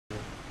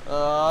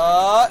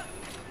Oh,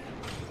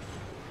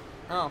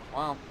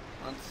 wow.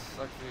 That's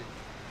actually...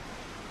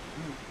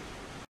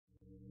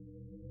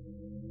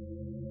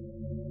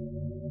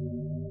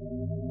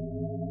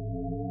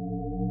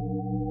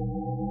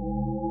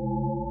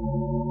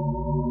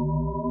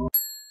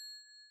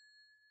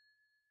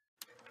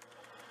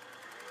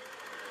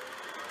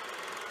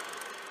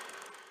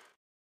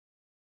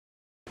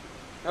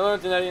 Hello,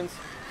 Canadians.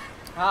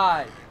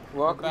 Hi.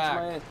 Welcome to back.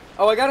 my...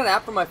 Oh, I got an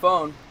app for my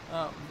phone.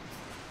 Oh.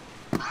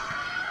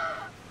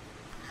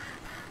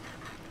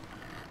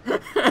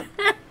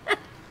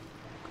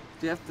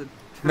 Do you have to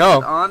turn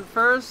it on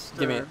first?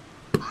 Give me it.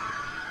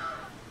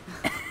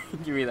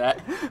 Give me that.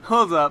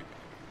 Hold up.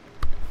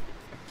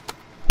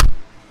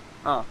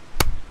 Oh.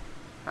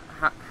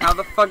 How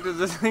the fuck does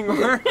this thing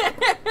work?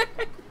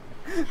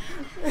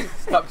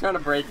 Stop trying to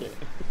break it.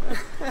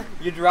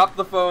 You drop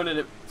the phone and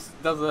it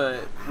does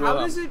a... How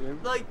does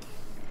it, like,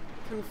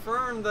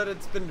 confirm that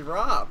it's been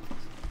dropped?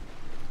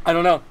 I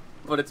don't know,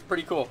 but it's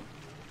pretty cool.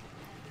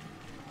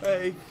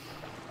 Hey.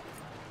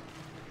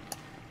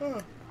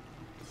 Oh.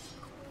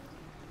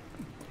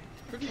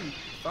 It's pretty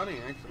funny,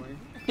 actually.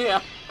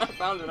 Yeah, I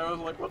found it. I was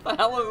like, what the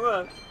hell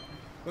is that?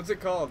 What's it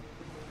called?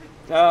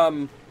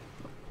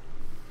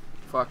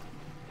 Fuck.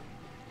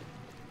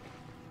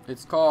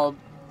 It's called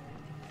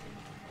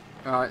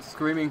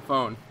Screaming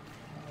Phone.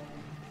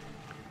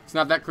 It's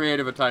not that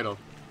creative a title.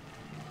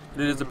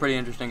 But it is a pretty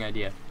interesting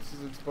idea.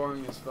 It's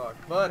boring as fuck.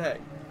 But hey,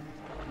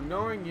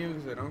 ignoring you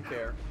because I don't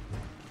care.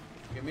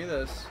 Give me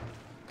this.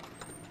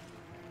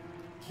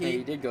 Hey,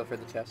 you did go for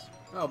the chest.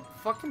 Oh,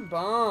 fucking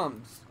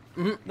bombs.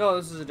 Mm-hmm. No,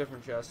 this is a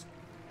different chest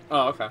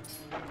Oh, okay.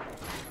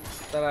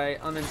 that I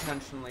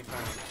unintentionally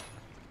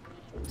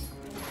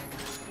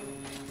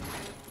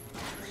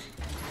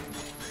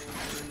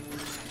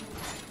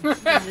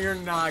found. You're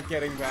not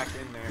getting back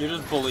in there. You're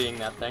just bullying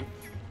that thing.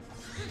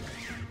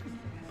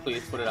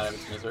 Please put it out of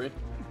its misery.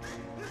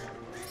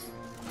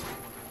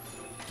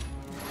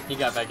 He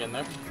got back in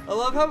there. I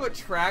love how it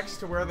tracks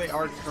to where they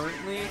are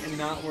currently and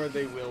not where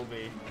they will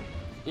be.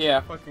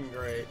 Yeah. Fucking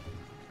great.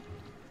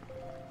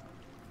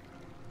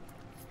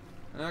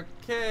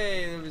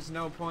 Okay, there was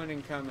no point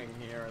in coming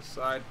here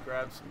aside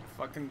grab some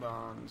fucking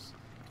bombs.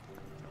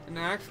 An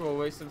actual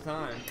waste of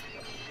time.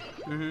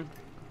 Mm-hmm.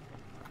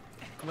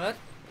 That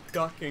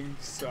ducking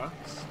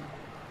sucks.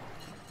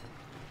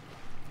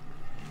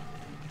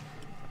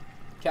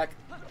 Check.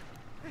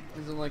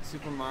 Isn't like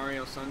Super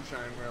Mario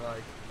Sunshine where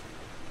like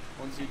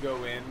once you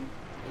go in,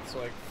 it's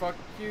like fuck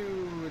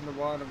you in the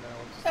water now.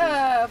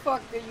 Ah,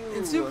 fuck you.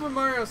 In Super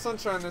Mario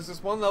Sunshine, there's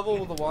this one level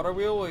with a water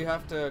wheel where you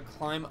have to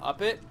climb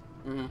up it.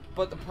 Mm-hmm.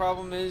 But the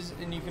problem is,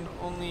 and you can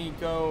only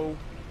go,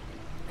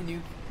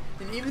 and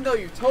even though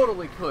you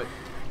totally could,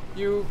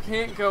 you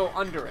can't go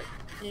under it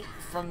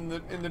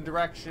in the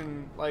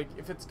direction, like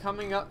if it's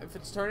coming up, if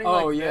it's turning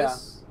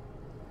this,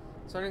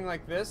 turning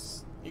like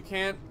this, you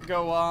can't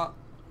go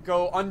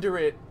under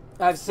it.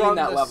 I've seen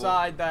that from the level.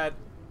 side that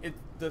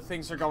the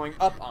things are going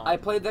up on. I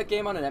played that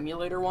game on an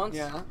emulator once.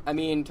 Yeah. I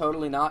mean,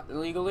 totally not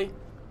illegally.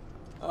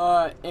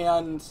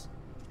 And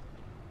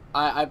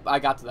I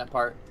got to that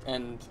part,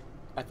 and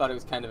I thought it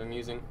was kind of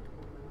amusing.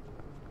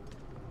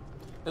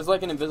 There's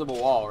like an invisible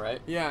wall,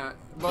 right? Yeah,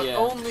 but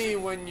only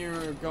when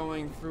you're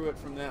going through it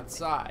from that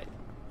side.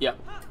 Yep.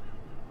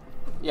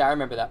 Yeah, I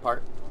remember that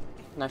part.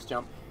 Nice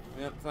jump.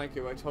 Yep, thank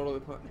you. I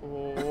totally put...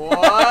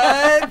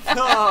 What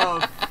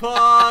the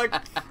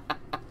fuck?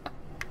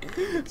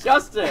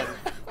 Justin!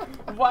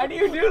 Why do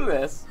you do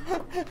this?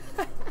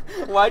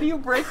 Why do you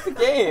break the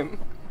game?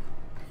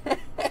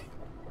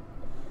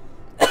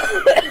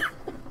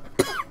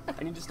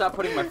 I need to stop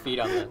putting my feet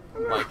on the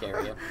mic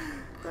area.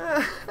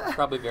 It's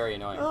probably very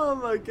annoying. Oh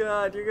my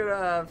god, you're gonna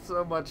have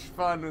so much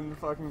fun in the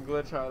fucking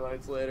glitch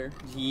highlights later.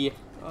 Yeah.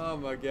 Oh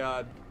my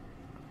god.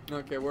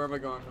 Okay, where am I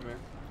going from here?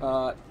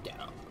 Down.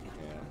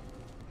 Yeah.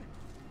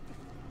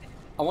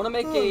 I want to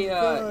make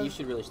God. you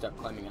should really stop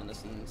climbing on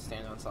this and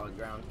stand on solid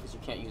ground, because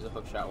you can't use a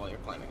hook shot while you're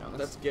climbing on this.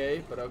 That's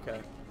gay, but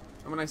okay.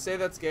 And when I say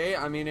that's gay,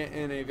 I mean it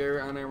in a very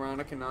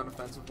unironic and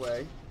non-offensive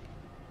way.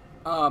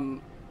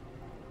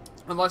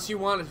 Unless you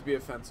want it to be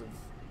offensive.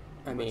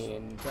 I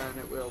mean... Then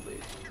it will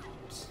be.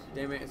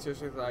 Damn it,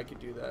 seriously thought I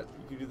could do that.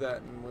 You could do that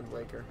in Wind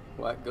Waker.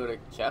 What, go to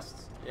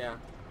chests? Yeah.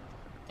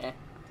 Eh.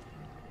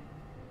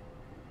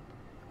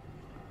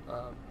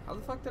 How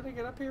the fuck did I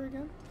get up here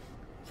again?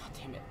 God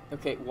damn it.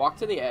 Okay, walk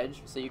to the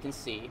edge so you can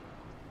see.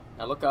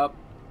 Now look up.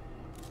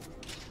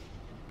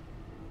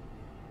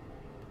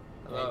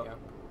 There you go.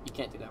 You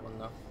can't do that one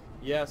though.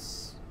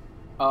 Yes.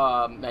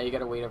 Now you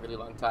gotta wait a really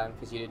long time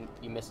because you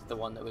missed the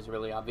one that was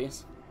really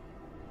obvious.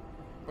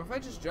 What if I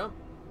just jump?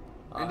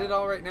 End it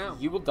all right now.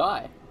 You will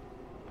die.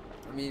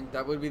 I mean,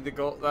 that would be the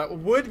goal. That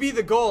would be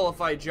the goal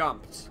if I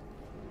jumped.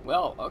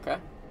 Well, okay.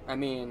 I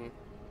mean,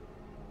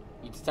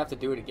 you just have to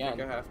do it I again.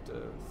 think I have to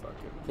fuck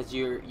it. Because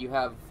you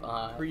have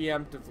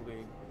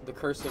Preemptively. the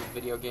curse of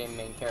video game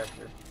main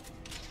character.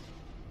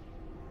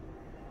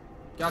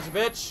 Gotcha,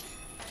 bitch.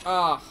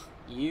 Ah.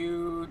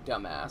 You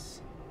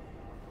dumbass.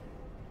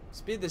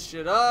 Speed this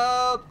shit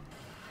up.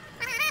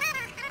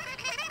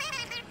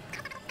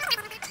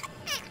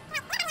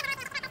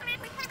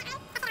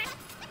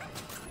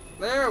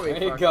 There we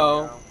There you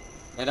go.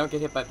 And don't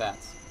get hit by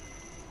bats.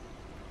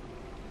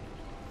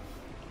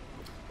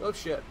 Oh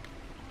shit.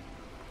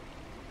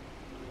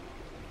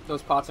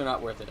 Those pots are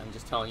not worth it. I'm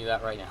just telling you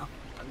that right now.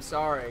 I'm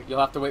sorry. You'll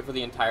have to wait for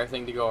the entire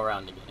thing to go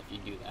around again if you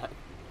do that.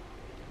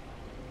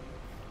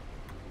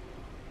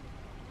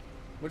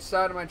 Which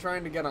side am I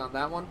trying to get on?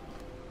 That one?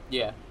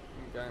 Yeah.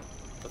 Okay.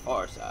 The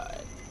far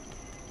side.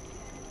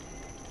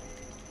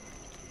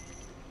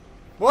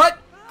 What?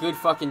 Good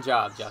fucking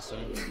job,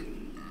 Justin.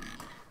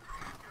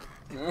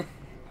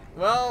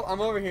 Well,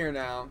 I'm over here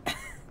now.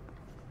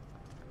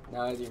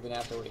 Now you're gonna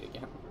have to wait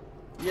again.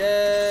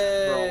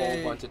 Yay! For a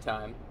whole bunch of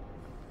time.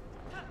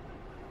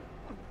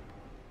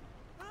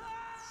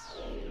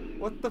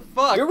 What the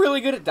fuck? You're really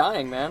good at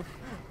dying, man.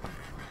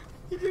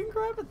 He didn't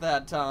grab it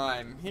that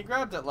time. He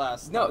grabbed it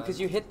last time. No, because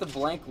you hit the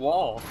blank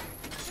wall.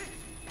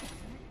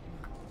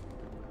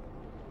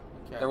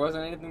 Okay. There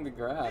wasn't anything to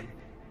grab.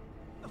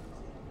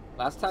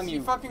 Last time He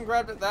you... fucking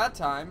grabbed it that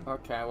time.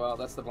 Okay, well,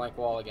 that's the blank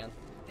wall again.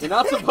 You're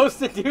not supposed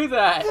to do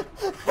that!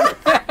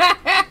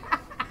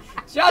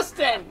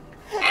 Justin!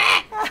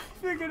 I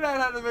figured out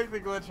how to make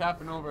the glitch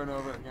happen over and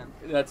over again.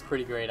 That's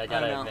pretty great, I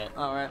gotta admit.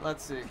 Alright,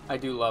 let's see. I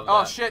do love that.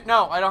 Oh shit,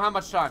 no, I don't have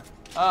much time.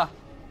 Oh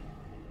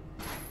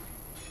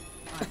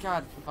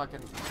god,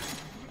 fucking...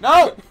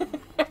 No!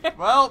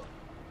 Well...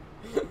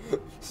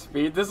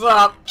 Speed this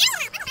up!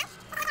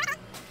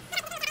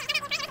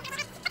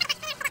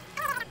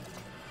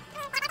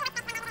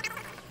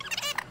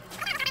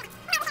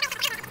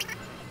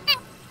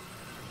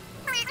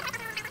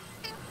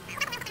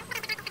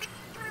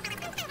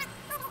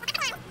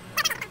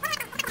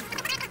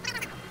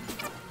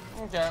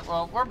 Okay,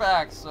 well, we're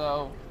back,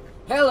 so...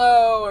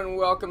 Hello, and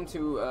welcome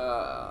to,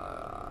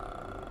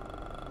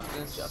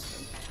 This...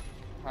 Justin.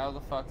 How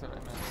the fuck did I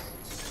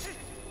miss?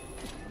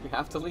 You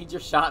have to lead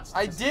your shots.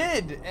 I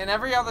did! And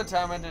every other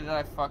time I did it,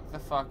 I fucked the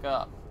fuck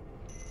up.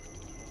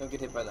 Don't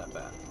get hit by that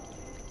bat.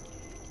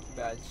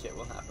 Bad shit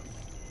will happen.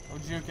 I'll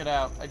juke it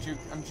out. I'm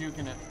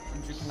juking it.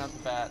 I'm juking out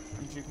the bat.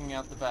 I'm juking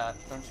out the bat.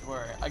 Don't you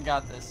worry. I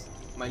got this.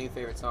 My new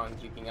favorite song,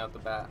 Juking Out the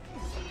Bat.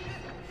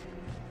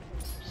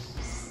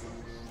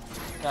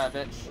 Die,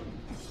 bitch.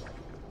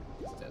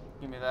 It's dead.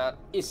 Give me that.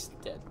 It's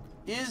dead.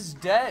 Is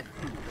dead.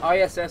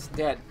 ISS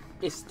dead.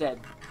 It's dead.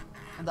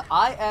 The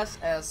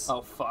ISS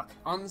Oh, fuck.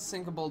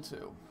 Unsinkable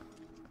 2.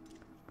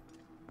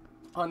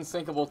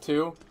 Unsinkable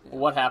 2? Yeah.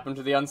 What happened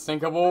to the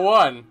Unsinkable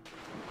 1?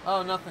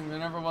 Oh, nothing. There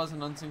never was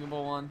an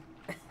Unsinkable 1.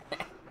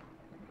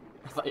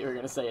 I thought you were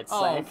gonna say it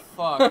sank.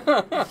 Oh, fuck.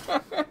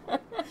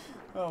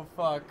 Oh,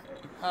 fuck.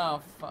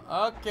 Oh, fuck.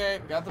 Okay,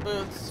 got the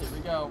boots. Here we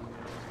go.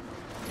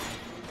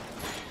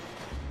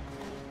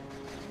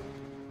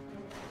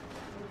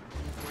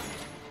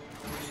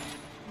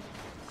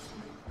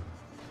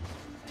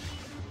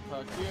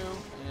 Fuck you,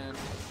 and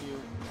fuck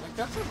you. Like,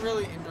 that's a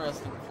really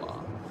interesting flaw.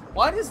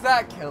 Why does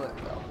that kill it,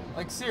 though?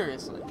 Like,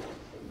 seriously.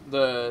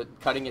 The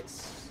cutting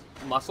its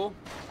muscle?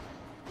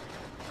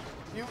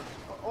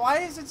 Why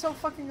is it so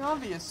fucking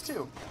obvious,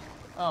 too?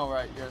 Oh,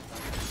 right, you're...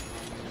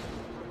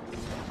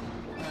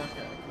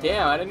 Okay.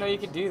 Damn, I didn't know you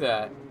could do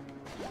that.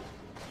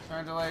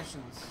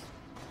 Congratulations.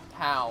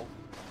 How?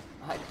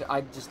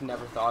 I just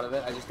never thought of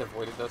it. I just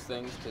avoided those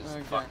things, because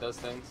Okay. fuck those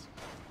things.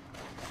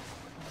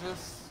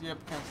 Yep,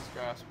 Kansas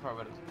grass,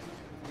 probably.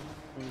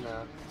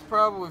 No. It's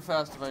probably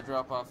fast if I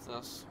drop off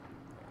this.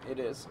 It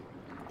is.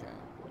 Okay.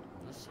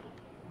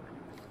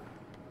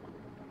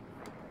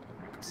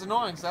 It's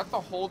annoying, because I have to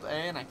hold A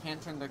and I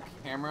can't turn the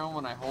camera on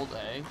when I hold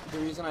A. The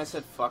reason I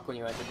said fuck when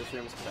you entered this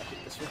room is because I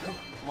hate this room.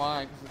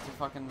 Why? Because it's a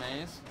fucking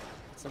maze?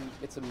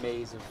 It's a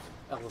maze of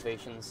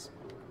elevations.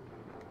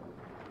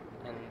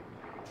 And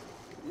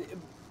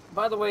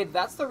by the way,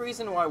 that's the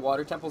reason why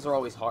water temples are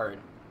always hard.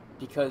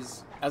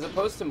 Because as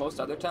opposed to most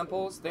other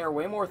temples, they are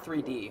way more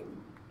 3D.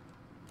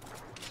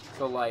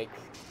 So like,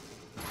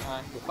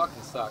 they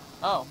fucking suck.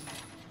 Oh,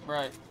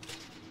 right.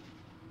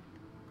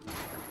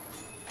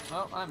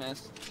 Well, I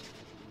missed.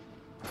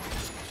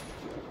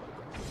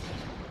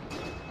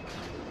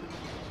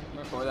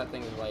 Before that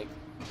thing is like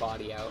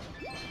body out.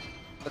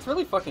 That's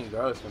really fucking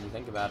gross when you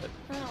think about it.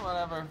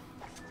 Whatever.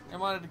 It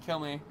wanted to kill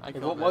me. I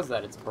killed What it. was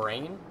that? Its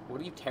brain?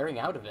 What are you tearing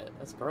out of it?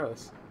 That's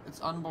gross.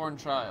 It's unborn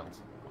child.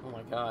 Oh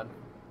my god.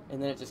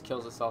 And then it just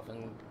kills itself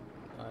in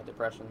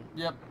depression.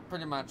 Yep,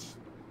 pretty much.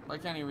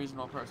 Like any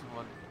reasonable person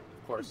would.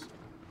 Of course.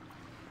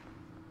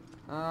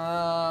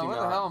 Where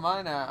the hell am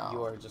I now?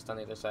 You are just on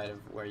the other side of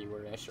where you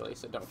were initially,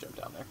 so don't jump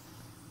down there.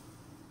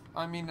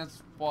 I mean,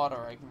 it's water.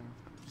 I can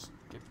just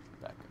get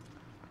back.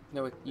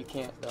 No, you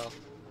can't, though.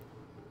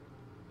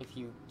 If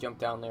you jump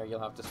down there,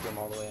 you'll have to swim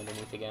all the way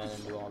underneath again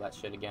and do all that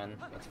shit again.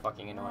 It's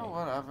fucking annoying. Oh,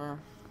 whatever.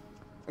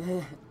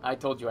 I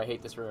told you I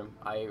hate this room.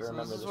 I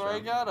remember this is this where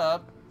room. I got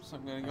up, so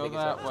I'm gonna I go think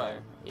it's that up way.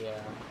 there.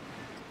 Yeah.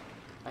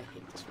 I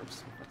hate this room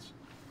so much.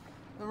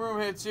 The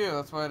room hates you,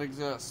 that's why it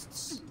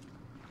exists.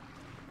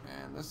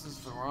 And this is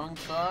the wrong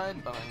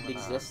side, but I'm It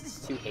gonna...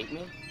 exists to hate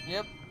me?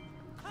 Yep.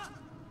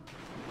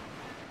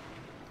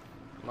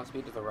 Must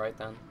be to the right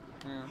then.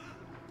 Yeah.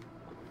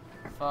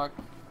 Fuck.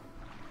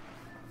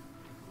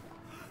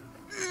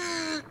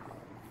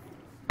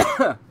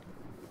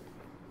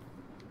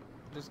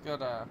 Just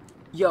gotta...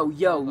 Yo,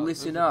 hold up,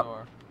 listen there's a up.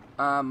 door.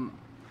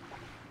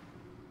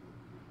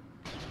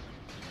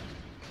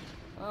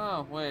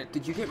 Oh, wait.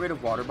 Did you get rid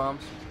of water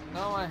bombs?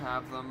 No, I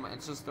have them.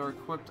 It's just they're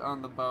equipped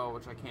on the bow,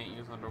 which I can't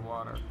use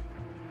underwater.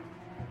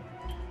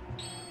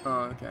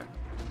 Oh, okay.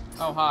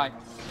 Oh, hi.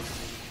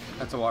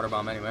 That's a water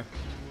bomb anyway.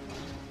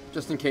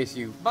 Just in case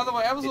you... By the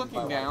way, I was didn't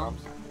buy looking water down.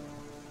 bombs.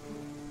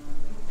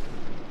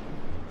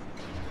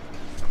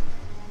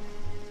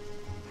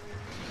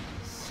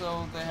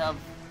 So they have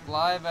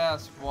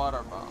live-ass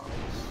water bombs.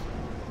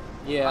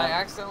 Yeah. I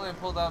accidentally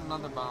pulled out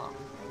another bomb.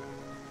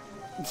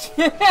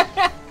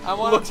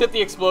 Looks at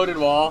the exploded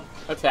wall,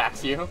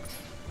 attacks you.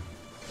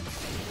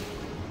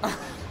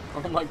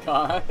 Oh my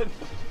god.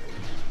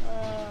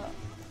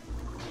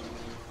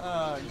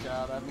 Oh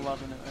god, I'm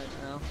loving it right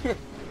now.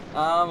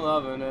 I'm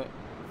loving it.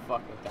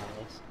 Fuck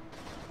McDonald's.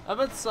 I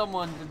bet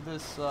someone did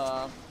this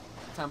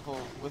temple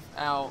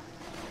without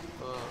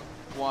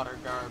the water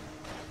guard.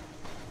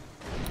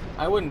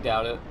 I wouldn't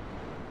doubt it.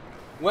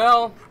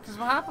 Well, Because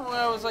what happened when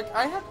I was like,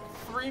 I had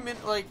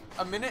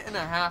a minute and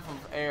a half of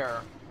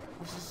air,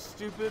 which is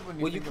stupid when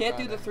you. well, you think can't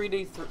do about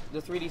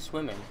the 3D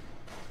swimming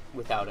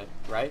without it,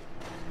 right? it.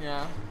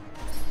 Yeah.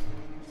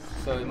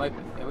 So it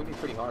would be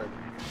pretty hard.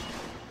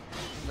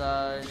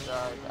 Die,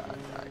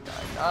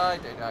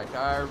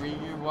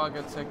 Ryu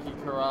Wagateki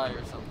Karai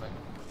or something.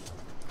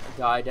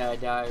 Die,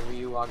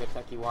 Ryu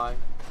Wagateki Y.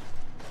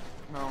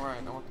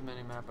 Alright, I want the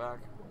mini-map back.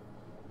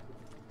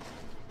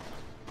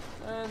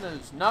 And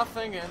there's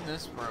nothing in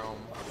this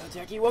room.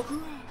 Wagateki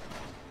Wakura.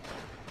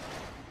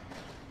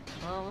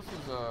 Well, this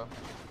is a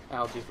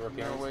Algae for no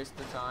appearance. waste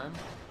of time.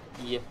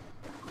 Yeah.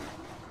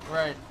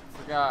 Right,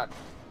 forgot.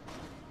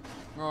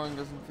 Rowing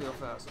doesn't feel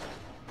fast.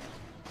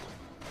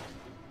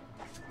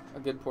 A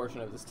good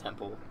portion of this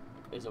temple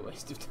is a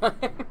waste of time.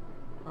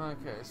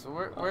 Okay, so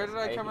where did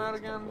I come hate out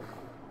this again? temple.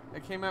 I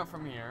came out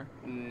from here.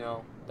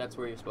 No, that's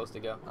where you're supposed to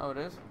go. Oh, it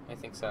is? I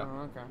think so.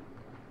 Oh, okay.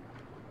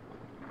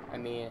 I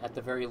mean, at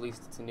the very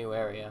least, it's a new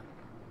area.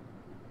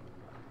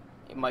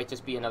 It might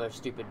just be another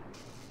stupid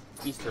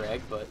Easter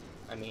egg, but,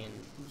 I mean...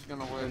 I'm just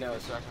gonna wait a few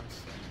knows?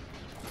 seconds.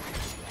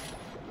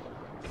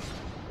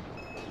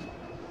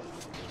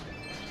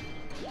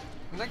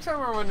 Next time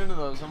I run into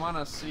those, I want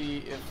to see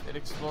if it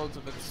explodes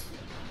if it's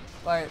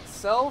by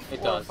itself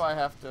It or does. if I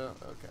have to...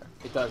 Okay.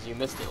 It does. You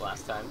missed it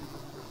last time,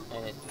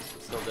 and it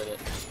still did it.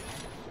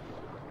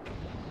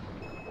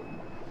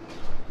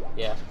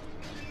 Yeah.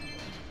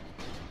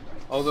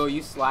 Although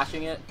you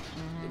slashing it,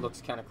 it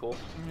looks kind of cool.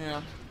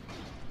 Yeah.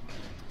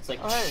 It's like...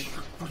 Oh, hey.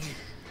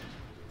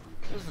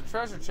 There's a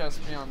treasure chest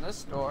beyond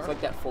this door. It's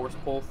like that force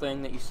pull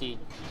thing that you see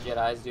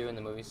Jedis do in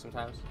the movies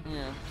sometimes.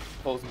 Yeah.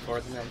 Pulls them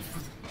towards and then...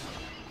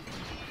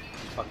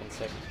 Fucking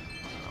sick.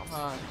 Oh,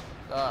 hi.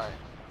 Die.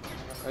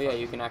 Oh yeah,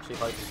 you can actually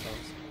fight these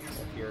things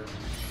if you're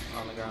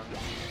on the ground.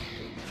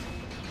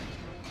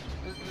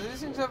 Do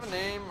these things have a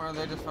name, or are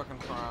they just fucking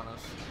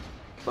piranhas?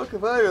 Fuck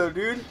if I know,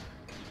 dude.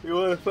 You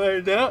wanna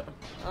find out?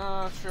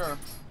 Sure.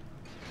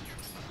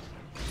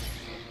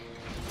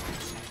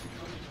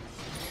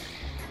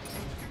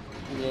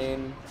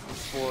 Name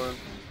for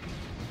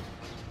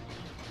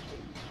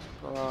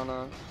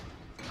piranha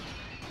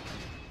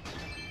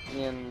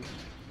in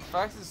The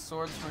fact that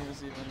sword swing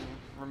is even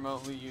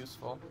remotely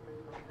useful.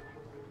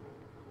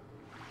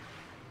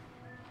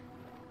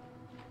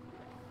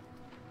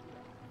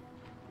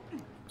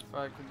 If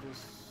I could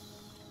just...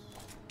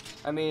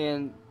 I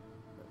mean,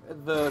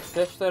 the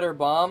fish that are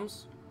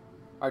bombs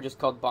are just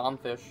called bomb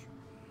fish.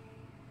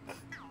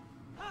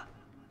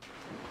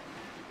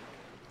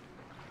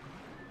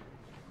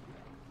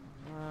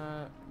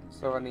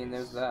 So, I mean,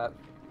 there's that.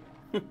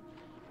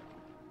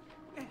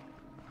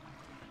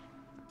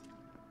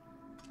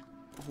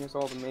 Here's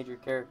all the major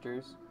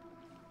characters.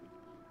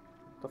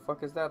 The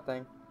fuck is that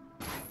thing?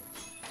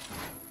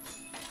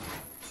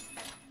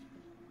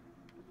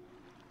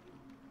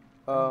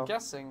 I'm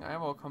guessing I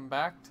will come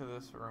back to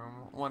this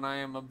room when I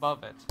am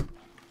above it.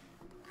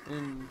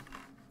 In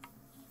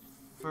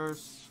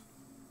first...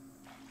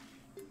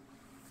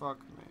 Fuck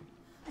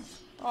me.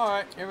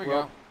 Alright, here we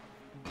go.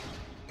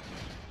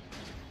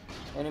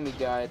 Enemy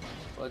guide.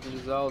 Legend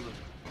of Zelda.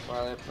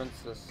 Twilight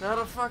Princess. Now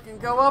to fucking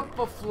go up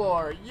a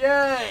floor.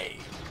 Yay!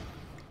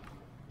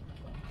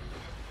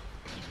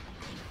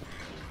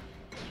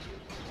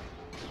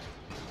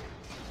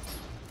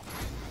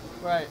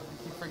 Right,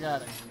 I keep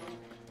forgetting.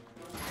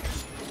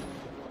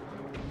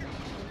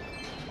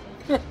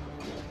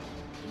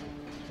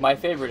 My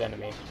favorite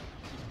enemy.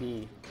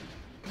 B.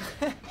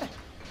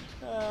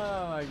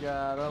 Oh my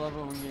god, I love it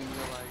when games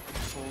are like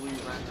fully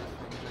rendered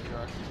things that you're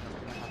actually never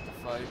gonna have to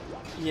fight.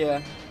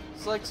 Yeah.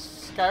 It's like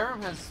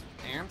Skyrim has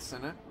ants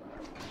in it.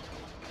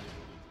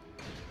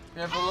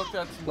 You ever looked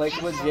at some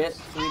Like legit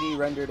 3D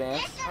rendered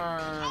ants?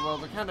 well,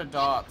 they're kind of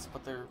dots,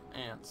 but they're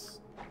ants.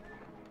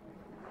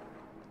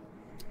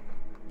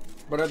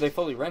 But are they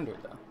fully rendered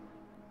though?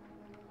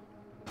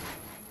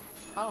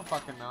 I don't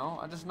fucking know.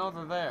 I just know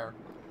they're there.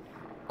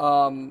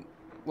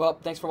 Well,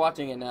 thanks for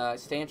watching and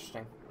stay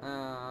interesting.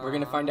 We're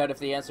gonna find out if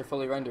the ants are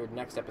fully rendered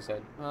next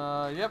episode.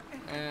 Yep.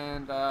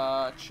 And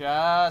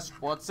chest,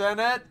 what's in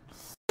it?